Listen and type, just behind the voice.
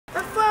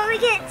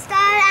get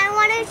started, I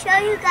want to show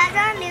you guys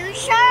our new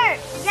shirt.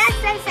 Yes,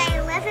 I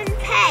say Live and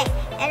Pay,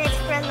 and it's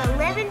from the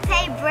Live and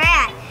Pay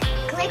brand.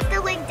 Click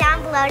the link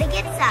down below to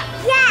get some.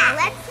 Yeah,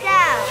 let's go.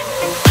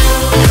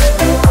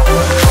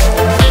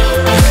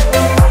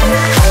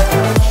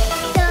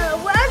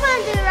 So we're going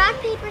to do rock,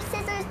 paper,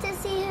 scissors to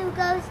see who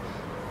goes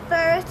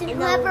first, and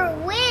whoever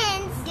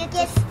wins gets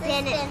to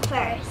spin it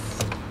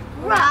first.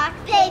 Rock,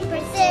 paper,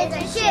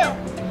 scissors, shoot.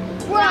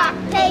 Rock,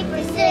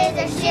 paper,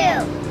 scissors,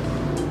 shoot.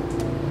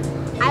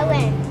 I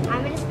win.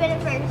 I'm going to spin it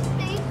first.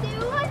 3,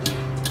 2, 1.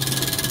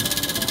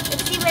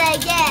 Let's see what I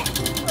get.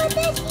 What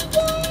does she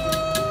get?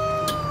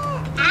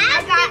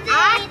 I got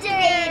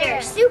activator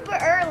super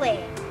early.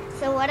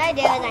 So what I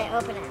do is I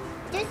open it.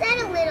 Just add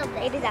a little bit.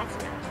 Maybe that's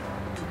enough.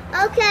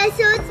 Okay,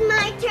 so it's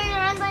my turn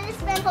and I'm going to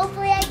spin.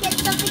 Hopefully I get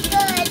something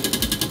good.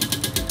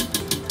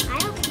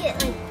 I hope you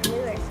get like glue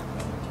or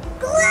something.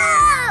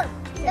 Glue!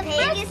 The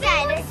first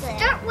thing let's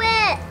start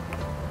with.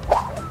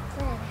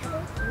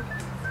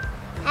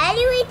 How do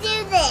we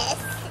do this?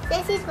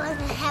 This is going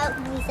to help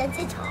me since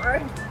it's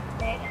hard.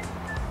 There you go.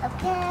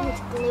 Okay.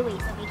 It's gluey,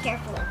 so be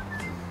careful.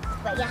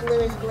 But yeah,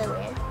 glue is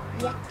gluey.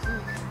 Yucky.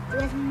 Do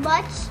as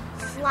much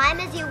slime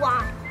as you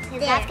want,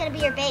 because that's going to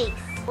be your base.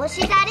 Well,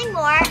 she's adding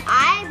more.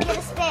 I'm going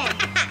to spin.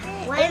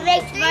 It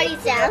makes funny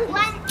sounds.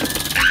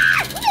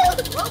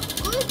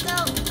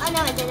 Oh,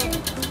 no, it didn't.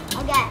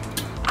 Okay.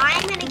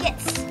 I'm going to get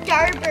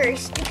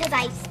Starburst because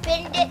I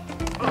spinned it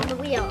on the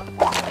wheel.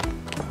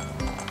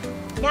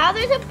 Now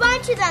there's a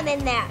bunch of them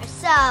in there,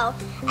 so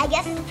I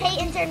guess it's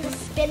Peyton's turn to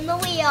spin the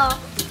wheel.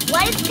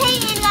 What is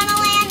Peyton gonna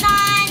land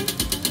on?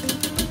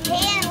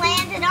 Peyton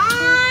landed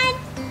on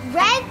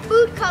red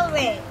food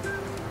coloring.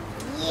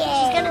 Yeah.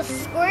 She's gonna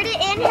squirt it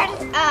in her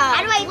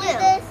how do I do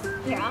this?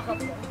 Here, I'll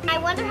help you. I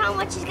wonder how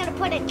much she's gonna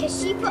put in, because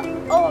she put,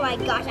 oh my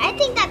gosh, I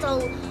think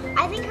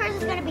hers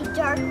is gonna be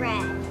dark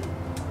red.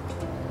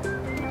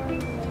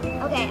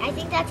 Okay, I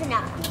think that's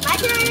enough. My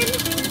turn.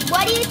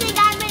 What do you think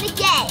I'm going to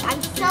get?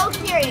 I'm so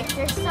curious.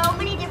 There's so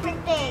many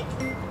different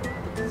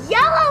things.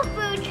 Yellow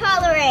food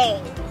coloring.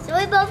 So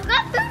we both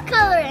got food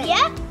coloring.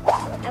 Yep.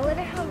 I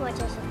wonder how much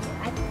I should do.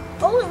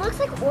 Oh, it looks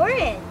like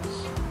orange.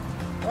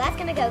 Well, that's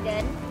going to go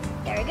good.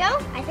 There we go.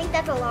 I think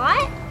that's a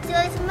lot. So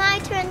it's my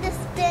turn to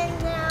spin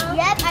now.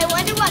 Yep. I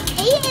wonder what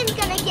Peyton's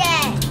going to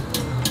get.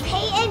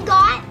 Peyton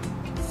got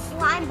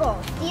slime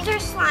balls. These are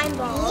slime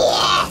balls.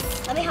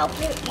 Yes! Let me help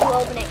you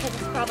open it because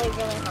it's probably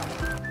really hard.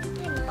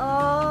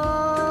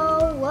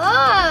 Oh,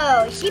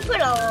 whoa! She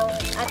put a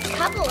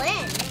couple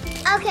in.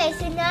 Okay,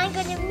 so now I'm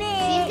gonna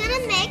mix. She's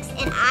gonna mix,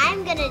 and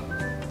I'm gonna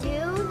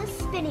do the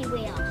spinny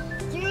wheel.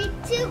 3,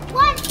 2,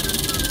 1.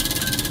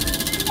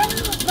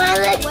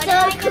 Mine looks so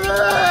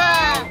cool.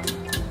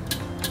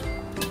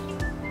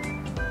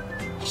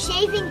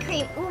 Shaving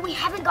cream. Ooh, we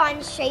haven't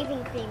gotten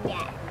shaving cream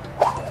yet.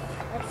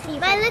 Let's see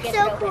if mine looks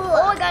so cool.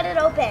 Oh, I got it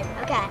open.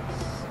 Okay.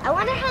 I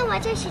wonder how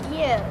much I should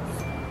use.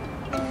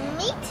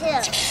 Me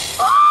too.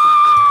 Oh!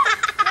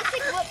 Looks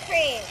like whipped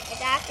cream.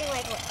 It's acting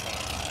like whipped cream.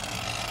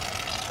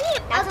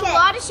 That's a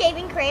lot of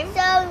shaving cream.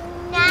 So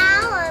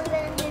now I'm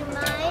going to do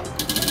mine.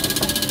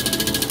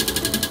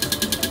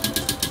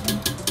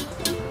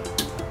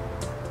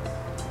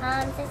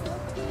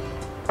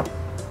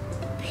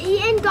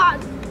 Peyton got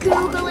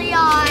googly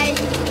eyes.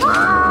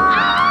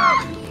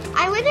 Ah!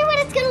 I wonder what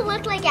it's going to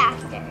look like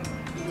after.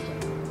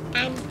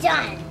 I'm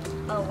done.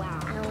 Oh, wow.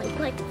 I only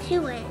put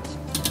 2 in.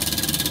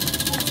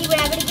 Let's see what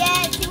I'm going to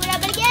get. See what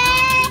I'm going to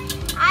get.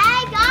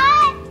 I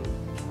got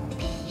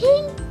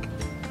pink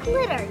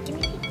glitter. Give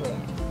me pink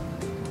glitter.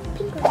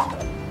 Pink glitter.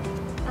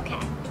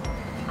 Okay.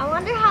 I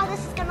wonder how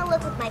this is going to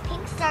look with my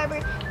pink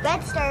starburst,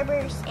 red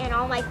starburst, and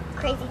all my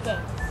crazy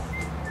things.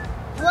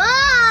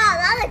 Wow,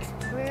 that looks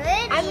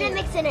pretty. I'm going to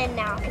mix it in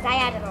now because I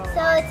added all.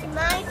 So it's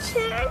my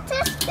turn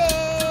to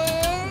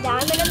spin. Now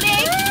I'm going to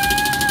mix.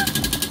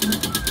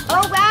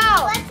 Oh,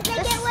 wow.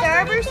 The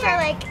starbursts are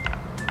like,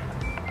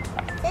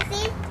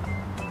 Sissy,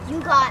 you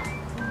got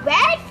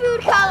red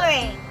food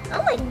coloring.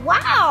 Oh my,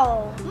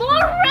 wow.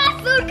 More red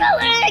food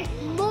coloring.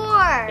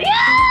 More.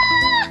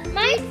 Yeah.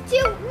 Mine's 2,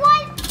 1.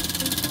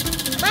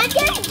 Mine's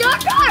getting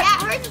darker. Yeah,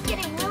 hers is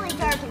getting really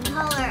dark in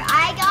color.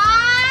 I got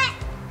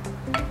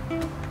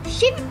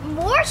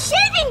more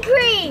shaving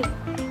cream.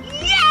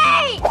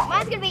 Yay.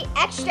 Mine's going to be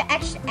extra,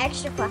 extra,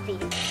 extra fluffy.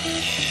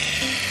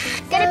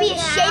 It's going to be a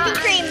shaving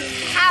cream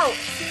pouch.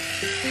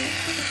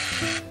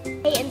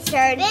 Peyton's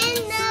turn.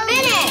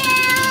 Spin it.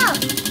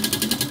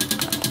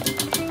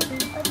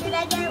 What did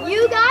I get?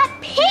 You got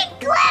pink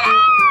glitter.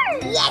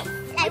 Yes.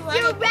 It's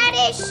your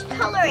reddish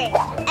coloring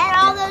and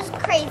all those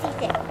crazy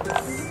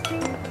things.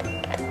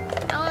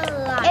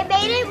 It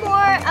made it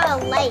more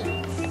light.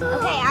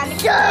 Okay, I'm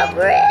so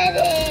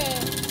pretty.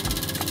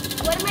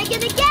 What am I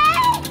gonna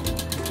get?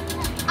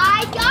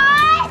 I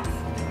got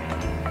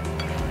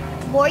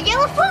more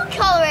yellow food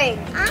coloring.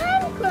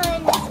 I'm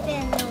going to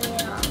spin the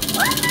wheel.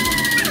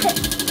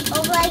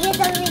 Hopefully I get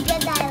something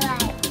good that I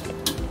like.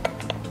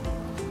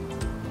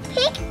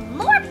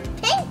 More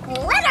pink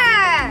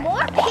glitter.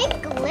 More pink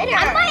glitter. I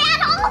might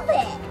add all of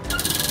it.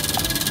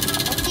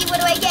 Let's see, what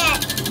do I get?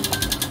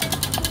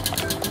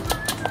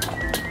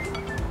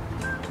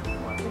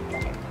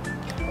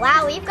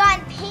 Wow, we've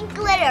gotten pink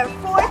glitter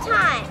 4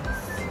 times.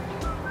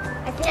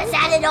 I think just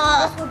add it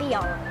all. This will be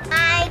all.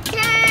 My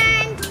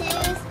turn to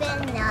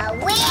spin the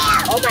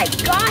wheel. Oh my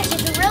gosh,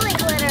 it's really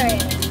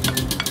glittery.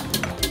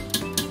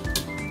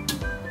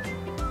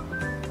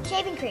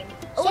 Shaving cream.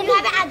 Oh, you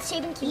haven't added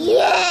shaving cream.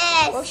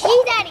 Yes. Well,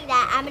 she's adding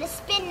that. I'm gonna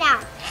spin now.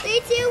 3,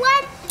 2,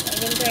 1.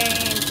 Shaving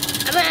cream.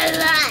 I'm gonna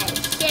lie.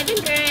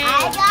 Shaving cream.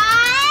 I got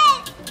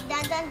it.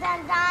 Dun dun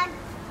dun dun.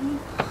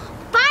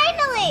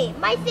 Finally,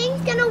 my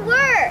thing's gonna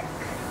work.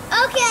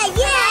 Okay,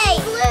 yay!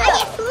 I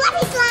get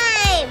fluffy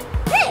slime.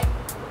 Hey,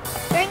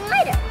 bring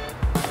lighter.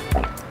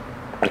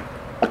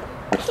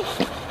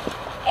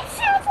 It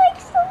sounds like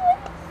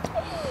someone.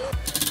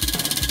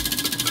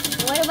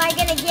 What am I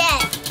gonna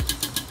get?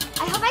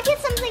 I hope I get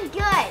something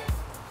good.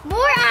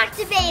 More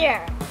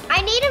activator.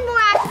 I needed more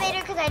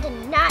activator because I did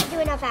not do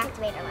enough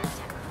activator last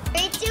time.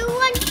 3, 2,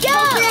 1, go!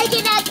 Hopefully I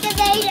get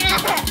activator.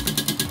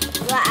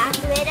 What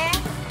activator?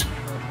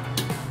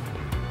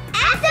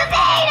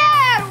 Activator!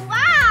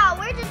 Wow,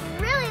 we're just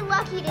really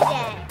lucky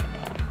today.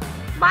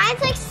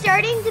 Mine's like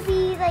starting to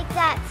be like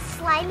that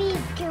slimy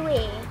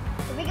gooey.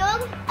 Here we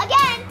go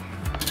again.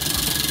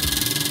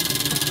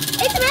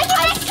 It's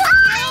making it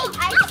slime!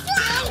 I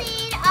still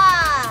need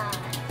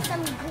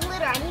some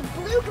glitter. I need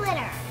blue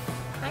glitter.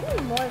 I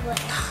need more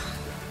glitter.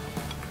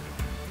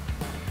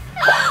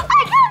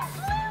 I got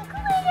blue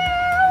glitter!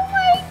 Oh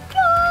my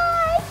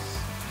gosh!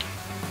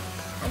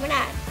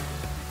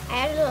 I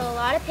added a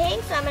lot of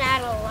pink, so I'm gonna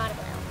add a lot of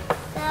blue.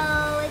 So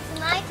it's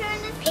my turn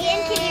to spin. Ian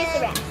can use the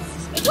rest.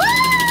 Woo!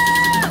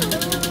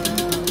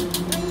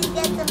 Please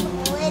get some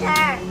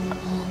glitter.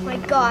 Oh my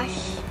gosh.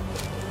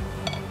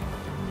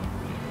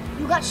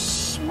 You got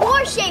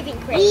more shaving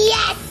cream.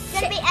 Yes! It's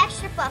gonna be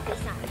extra fluffy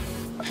slime.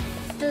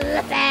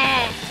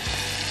 Fluffy.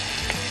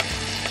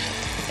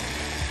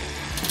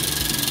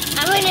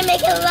 I'm gonna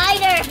make it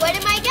lighter. What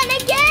am I gonna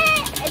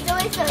get? It's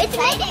always so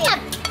exciting. It's making a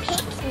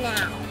pink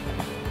now.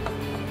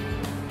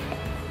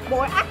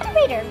 More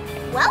activator.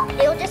 Well,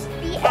 it'll just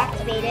be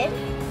activated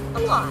a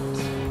lot.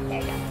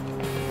 There you go.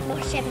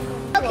 More shaving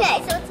cream.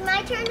 Okay, so it's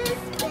my turn to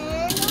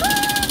spin.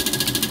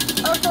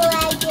 Hopefully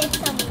I get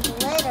some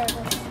glitter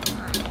this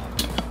time.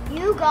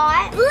 You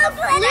got blue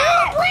glitter!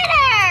 Blue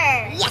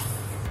glitter! Yes!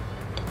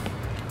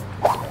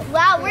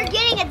 Wow, we're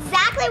getting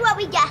exactly what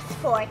we guessed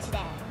for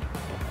today.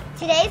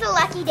 Today's a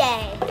lucky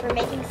day for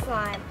making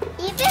slime.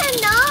 Even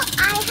though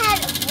I had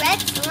red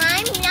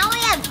slime, now I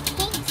have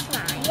pink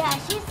slime. Yeah,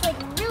 she's like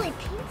really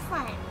pink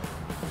slime.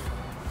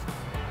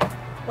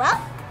 Well,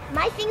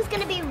 my thing's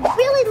gonna be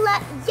really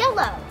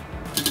yellow.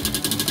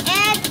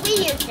 And we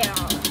used it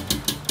all.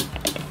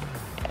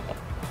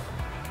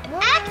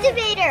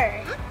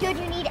 Activator! Good,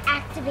 you need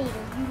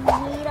activator. You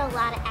need a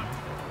lot of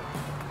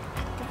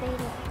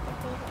activator.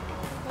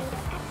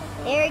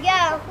 There we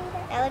go.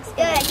 That looks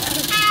good.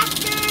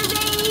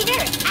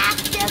 Activator!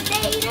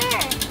 Activator!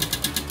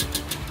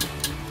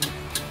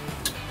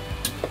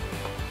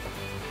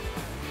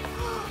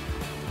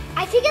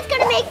 I think it's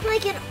gonna make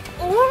like an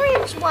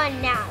orange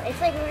one now.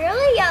 It's like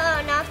really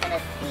yellow, now it's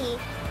gonna be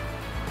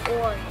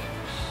orange.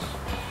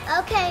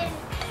 Okay,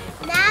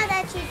 now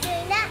that you're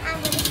doing that, I'm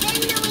gonna spin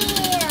the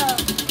wheel.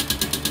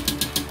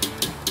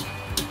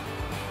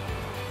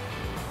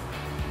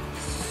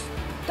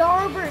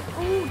 Starburst.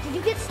 Ooh, did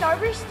you get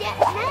Starburst yet?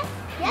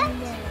 Yes?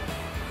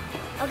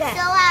 No. Okay.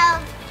 So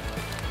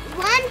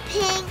one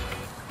pink,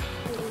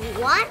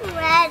 one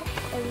red,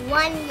 and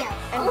one yellow,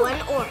 and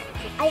one orange.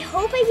 I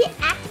hope I get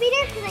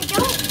activator because I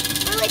don't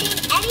really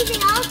need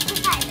anything else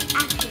besides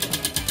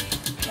activator.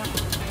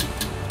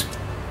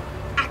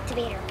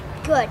 Activator.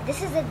 Good.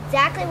 This is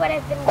exactly what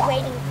I've been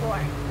waiting for.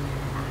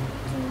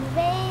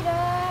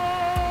 Activator.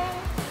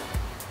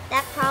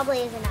 That probably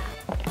is enough.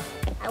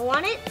 I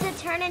want it to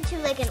turn into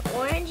like an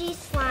orangey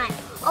slime.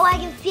 Oh, I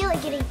can feel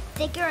it getting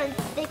thicker and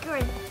thicker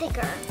and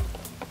thicker.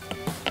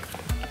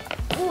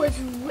 Ooh, it's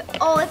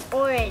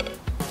orange.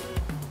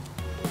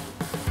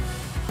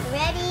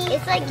 Ready?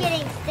 It's like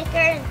getting thicker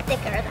and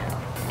thicker though.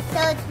 So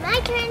it's my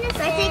turn to spin.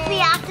 So I think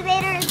the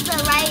activator is the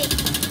right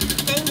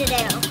thing to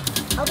do.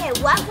 Okay,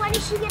 what one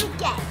is she gonna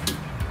get?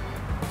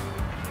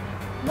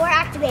 More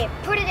activator.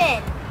 Put it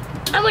in.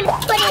 I'm gonna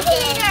put it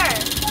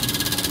in.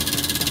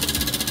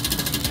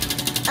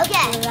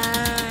 Okay.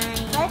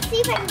 Let's see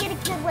if I can get a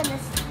good one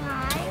this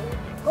time.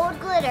 Gold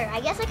glitter. I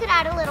guess I could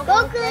add a little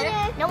gold glitter.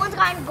 No one's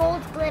gotten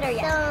gold glitter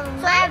yet.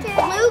 So I have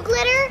blue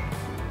glitter.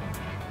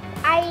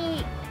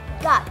 I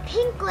got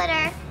pink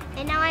glitter.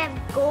 And now I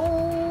have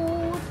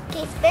gold.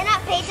 Okay, spin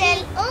up, Peyton.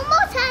 She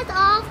almost has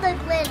all the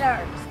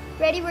glitters.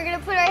 Ready? We're going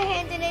to put our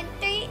hands in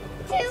 3,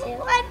 2,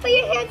 1. Put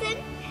your hands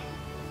in.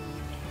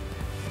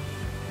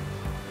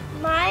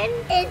 Mine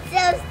is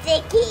so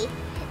sticky.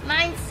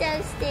 Mine's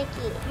so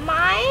sticky.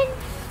 Mine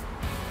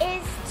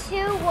is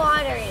too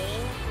watery,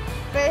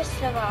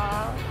 first of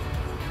all.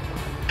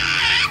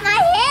 Ah, my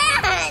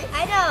hand!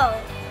 I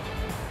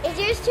know. Is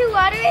yours too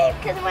watery?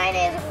 Because mine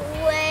is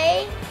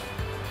way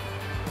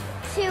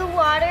too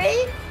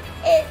watery.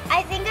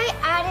 I think I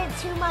added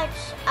too much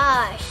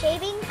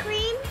shaving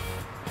cream.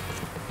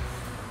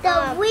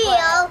 The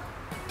wheel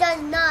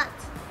does not.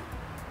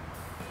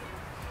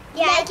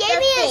 Yeah, it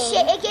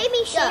gave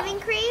me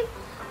shaving cream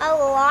a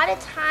lot of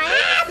times.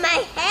 Ah,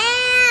 my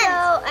hand!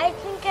 So I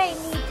think I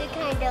need to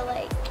kind of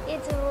like,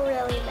 it's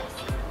really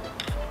messy.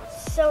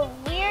 So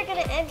we're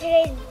gonna end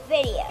today's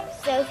video.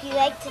 So if you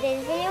liked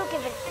today's video,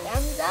 give it a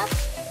thumbs up.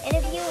 And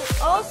if you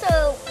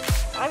also,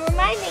 I'm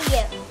reminding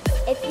you,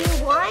 if you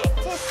want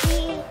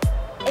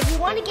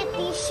to get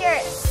these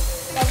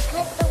shirts, then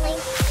click the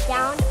link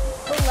down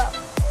below.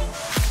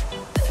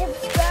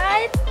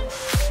 Subscribe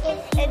If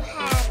you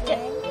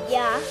haven't.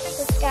 Yeah,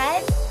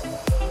 subscribe.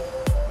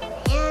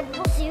 And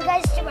we'll see you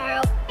guys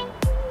tomorrow.